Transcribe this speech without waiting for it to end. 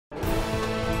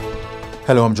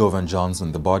Hello, I'm Jovan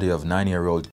Johnson. The body of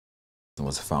 9-year-old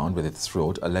was found with its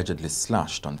throat allegedly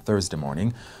slashed on Thursday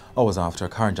morning, hours after a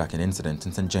carjacking incident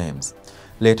in St James.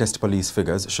 Latest police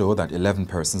figures show that 11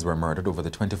 persons were murdered over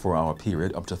the 24-hour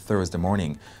period up to Thursday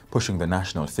morning, pushing the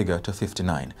national figure to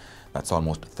 59. That's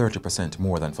almost 30%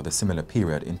 more than for the similar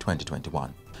period in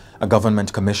 2021. A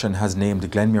government commission has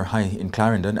named Glenmuir High in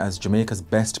Clarendon as Jamaica's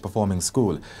best performing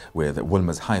school, with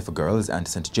Wolmer's High for Girls and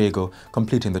St Jago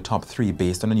completing the top 3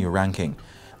 based on a new ranking.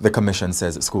 The Commission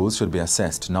says schools should be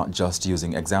assessed not just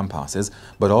using exam passes,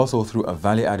 but also through a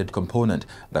value-added component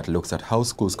that looks at how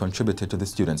schools contributed to the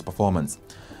students' performance.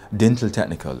 Dintle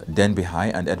Technical, Denby High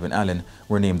and Edwin Allen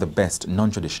were named the best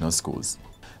non-traditional schools.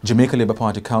 Jamaica Labour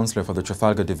Party councillor for the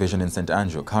Trafalgar Division in St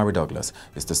Andrew, Kari Douglas,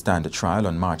 is to stand trial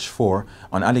on March 4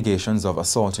 on allegations of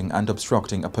assaulting and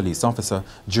obstructing a police officer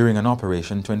during an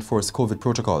operation to enforce COVID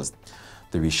protocols.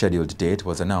 The rescheduled date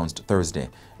was announced Thursday.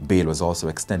 Bail was also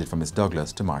extended for Ms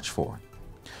Douglas to March 4.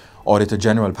 Auditor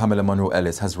General Pamela Monroe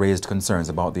Ellis has raised concerns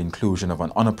about the inclusion of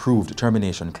an unapproved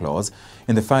termination clause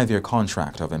in the 5-year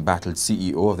contract of embattled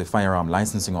CEO of the Firearm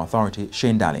Licensing Authority,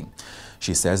 Dalling.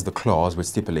 She says the clause, which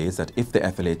stipulates that if the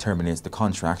FLA terminates the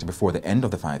contract before the end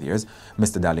of the 5 years,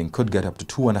 Mr Dalling could get up to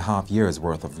 2.5 years'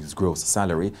 worth of his gross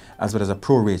salary, as well as a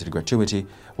prorated gratuity,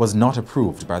 was not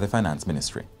approved by the Finance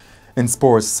Ministry. In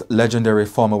sports, legendary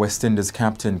former West Indies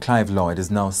captain Clive Lloyd is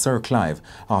now Sir Clive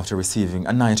after receiving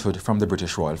a knighthood from the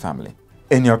British royal family.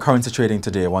 In your currency trading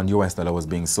today, $1 was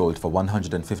being sold for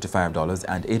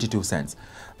 $155.82,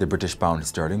 the British pound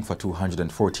sterling for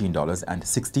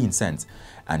 $214.16,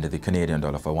 and the Canadian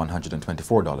dollar for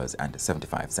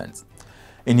 $124.75.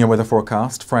 In your weather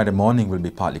forecast, Friday morning will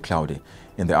be partly cloudy.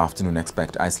 In the afternoon,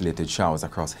 expect isolated showers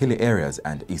across hilly areas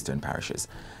and eastern parishes.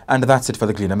 And that's it for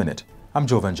the Gleaner Minute. I'm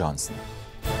Jovan Johnson.